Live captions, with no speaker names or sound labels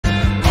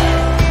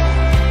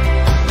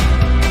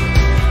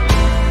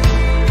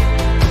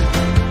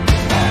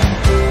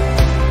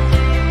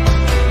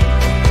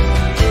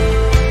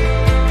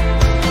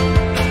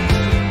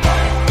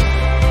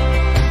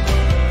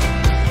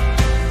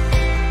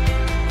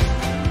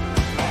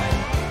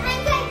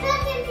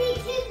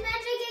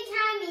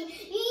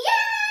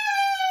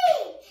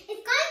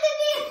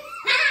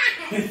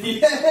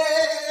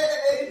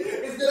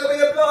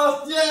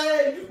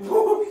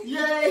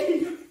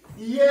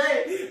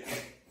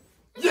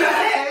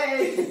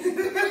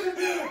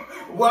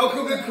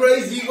welcome to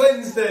Crazy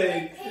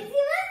Wednesday.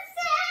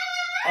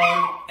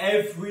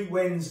 Every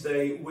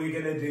Wednesday we're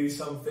going to do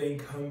something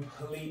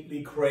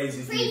completely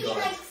crazy for you guys.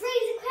 Like crazy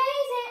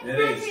it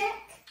magic. Is.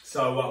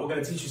 So we're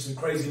going to teach you some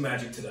crazy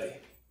magic today.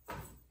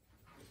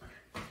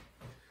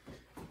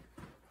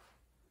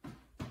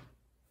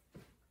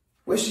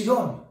 Where's she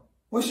gone?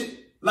 Where's she?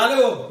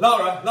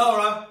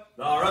 Laura.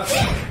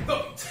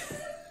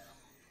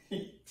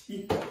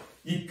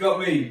 You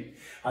got me.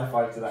 High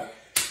five to that.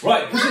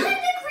 Right. Welcome to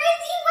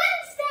Crazy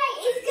Wednesday.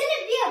 It's going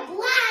to be a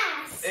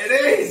blast.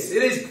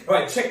 It is.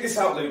 Right, check this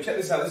out, Lou. Check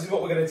this out. This is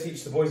what we're going to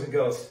teach the boys and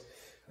girls.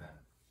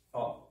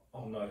 Oh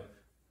no.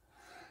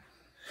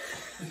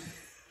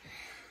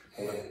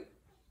 Hold on.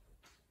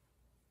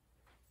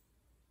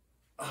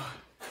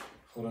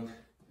 Hold on.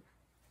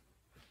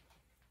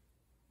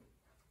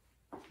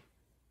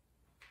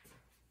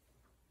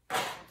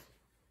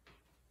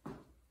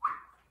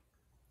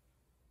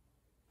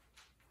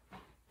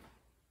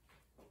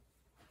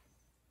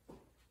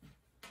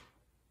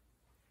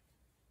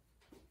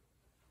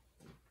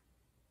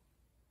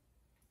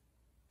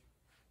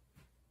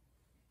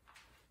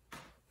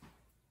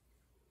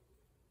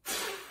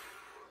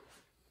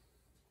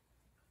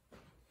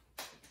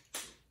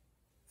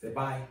 Say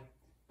bye.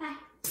 Bye.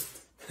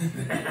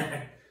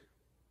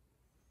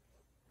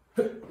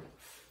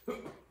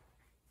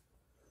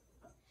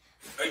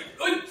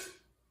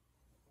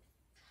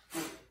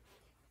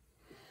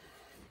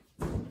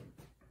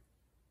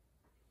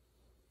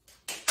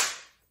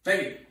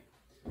 Baby.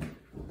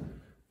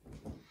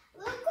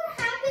 Look what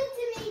happened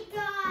to me,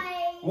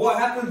 guys. What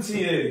happened to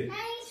you? I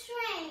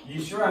shrank.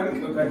 You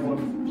shrank? Okay, hold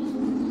on.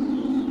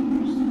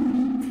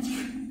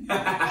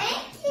 Thank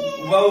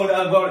you. Well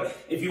done.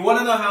 If you want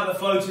to know how the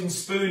floating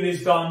spoon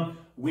is done,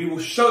 we will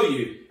show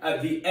you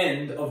at the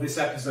end of this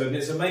episode. And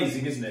it's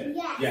amazing, isn't it?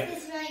 Yes,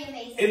 it's really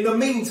amazing. In the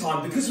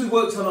meantime, because we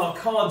worked on our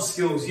card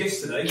skills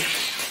yesterday,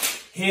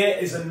 here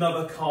is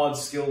another card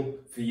skill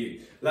for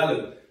you.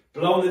 Lalu,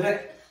 blow on the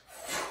deck.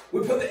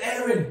 We put the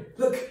air in.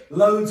 Look,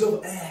 loads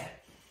of air.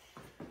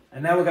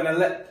 And now we're going to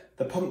let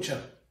it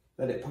puncture.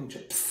 Do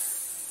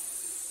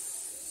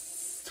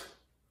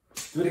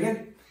it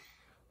again.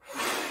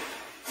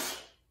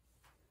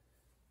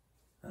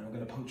 And we're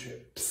going to puncture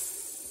it.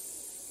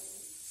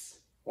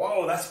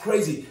 Whoa, that's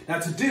crazy. Now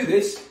to do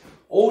this,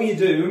 all you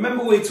do,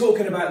 remember we were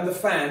talking about in the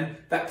fan,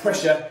 that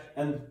pressure,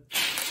 and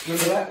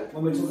remember that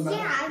when we were talking about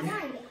I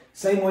got it.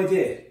 Same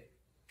idea.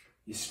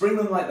 You spring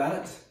them like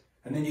that,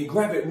 and then you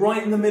grab it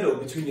right in the middle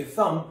between your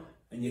thumb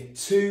and your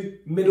two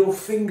middle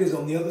fingers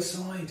on the other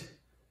side.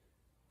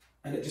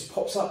 And it just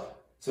pops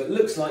up. So it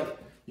looks like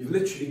you've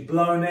literally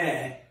blown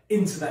air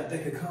into that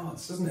deck of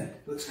cards, doesn't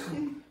it? Looks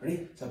cool.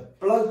 Ready? So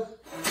blow.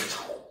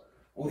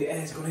 All the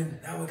air's gone in.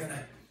 Now we're going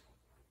to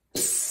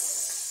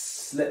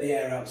let the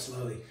air out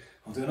slowly.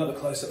 I'll do another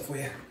close-up for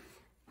you.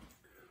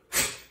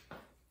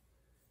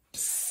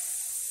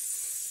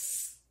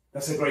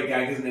 That's a great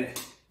gag, isn't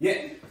it?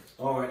 Yeah.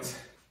 All right.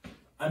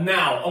 And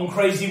now, on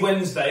Crazy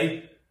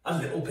Wednesday, a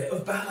little bit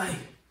of ballet.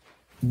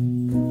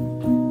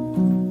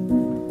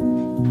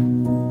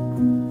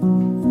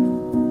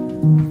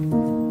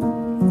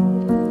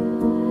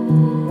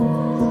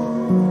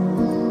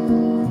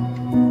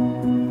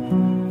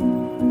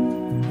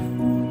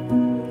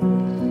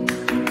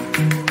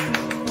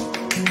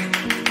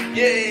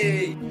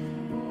 Yay!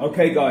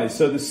 Okay guys,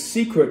 so the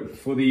secret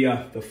for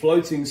the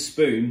floating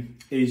spoon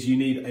is you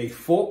need a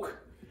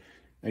fork,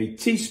 a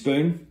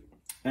teaspoon,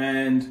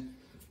 and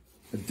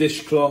a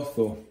dishcloth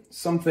or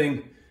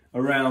something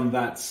around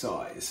that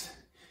size.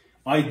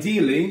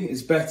 Ideally,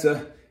 it's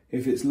better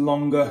if it's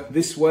longer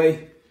this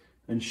way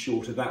and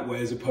shorter that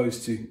way as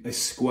opposed to a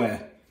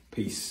square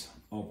piece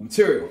of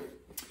material.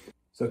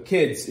 So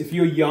kids, if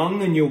you're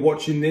young and you're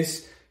watching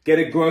this, get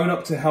a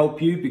grown-up to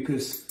help you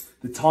because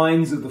the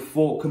tines of the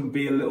fork can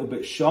be a little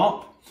bit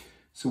sharp.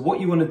 So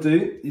what you want to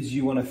do is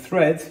you want to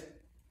thread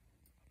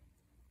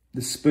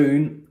the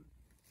spoon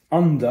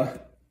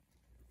under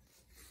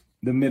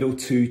the middle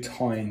two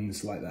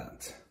tines like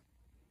that.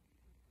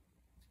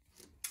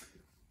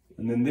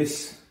 And then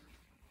this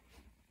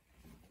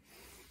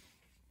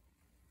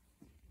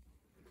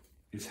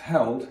is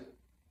held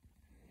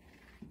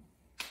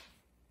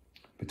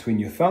between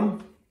your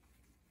thumb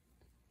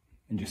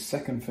and your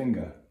second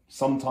finger.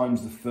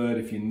 Sometimes the third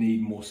if you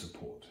need more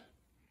support.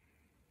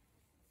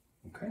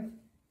 Okay?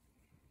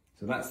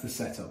 So that's the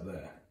setup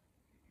there.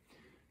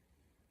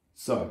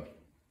 So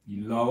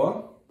you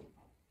lower,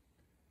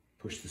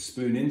 push the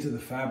spoon into the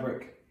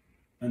fabric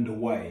and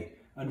away.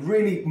 And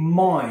really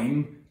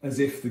mime as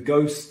if the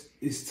ghost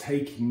is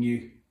taking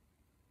you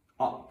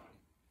up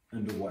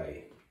and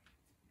away.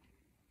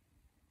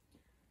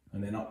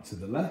 And then up to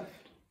the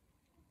left.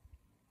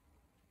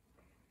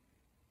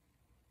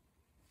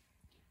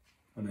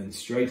 And then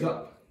straight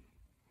up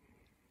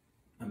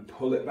and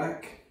pull it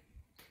back.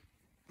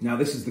 Now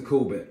this is the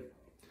cool bit.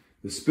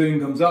 The spoon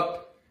comes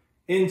up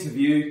into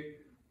view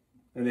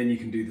and then you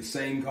can do the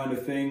same kind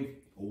of thing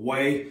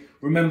away.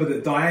 Remember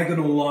that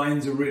diagonal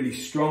lines are really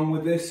strong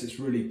with this. It's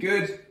really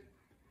good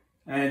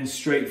and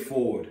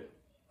straightforward.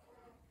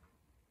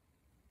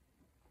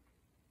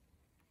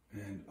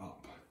 and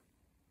up.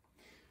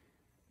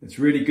 It's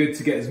really good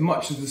to get as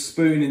much of the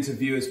spoon into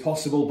view as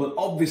possible, but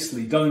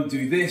obviously don't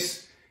do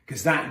this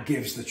because that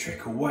gives the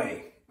trick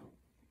away.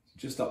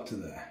 Just up to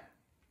there.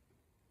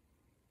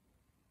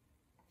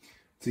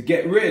 To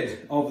get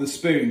rid of the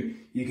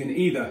spoon, you can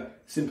either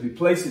simply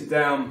place it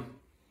down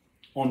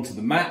onto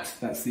the mat,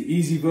 that's the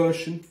easy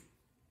version,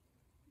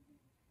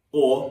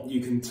 or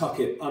you can tuck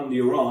it under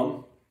your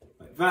arm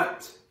like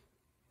that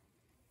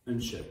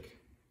and shake.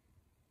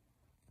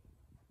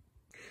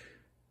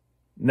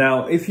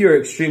 Now, if you're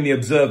extremely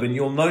observant,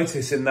 you'll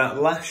notice in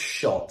that last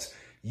shot,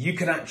 you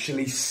can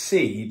actually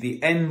see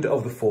the end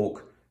of the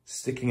fork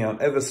sticking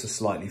out ever so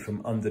slightly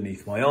from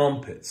underneath my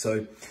armpit.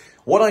 So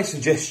what I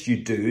suggest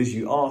you do is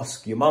you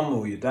ask your mum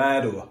or your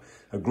dad or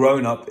a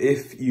grown-up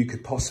if you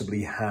could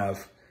possibly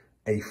have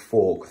a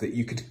fork that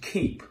you could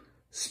keep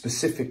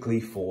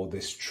specifically for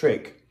this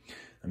trick.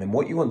 And then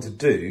what you want to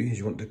do is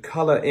you want to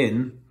colour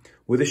in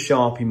with a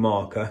Sharpie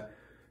marker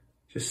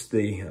just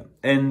the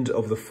end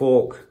of the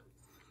fork.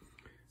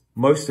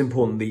 Most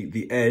importantly,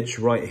 the edge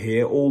right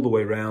here, all the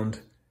way around,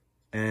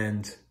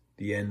 and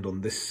the end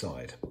on this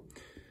side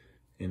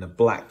in a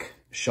black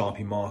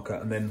Sharpie marker,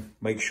 and then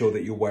make sure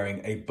that you're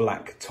wearing a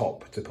black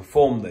top to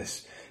perform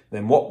this.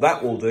 Then what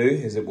that will do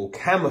is it will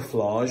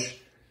camouflage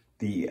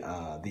the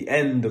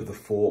end of the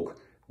fork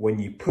when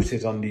you put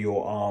it under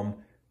your arm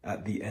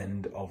at the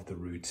end of the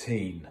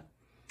routine.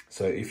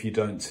 So if you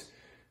don't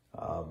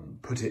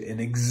put it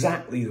in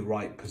exactly the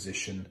right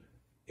position,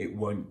 it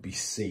won't be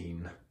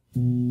seen.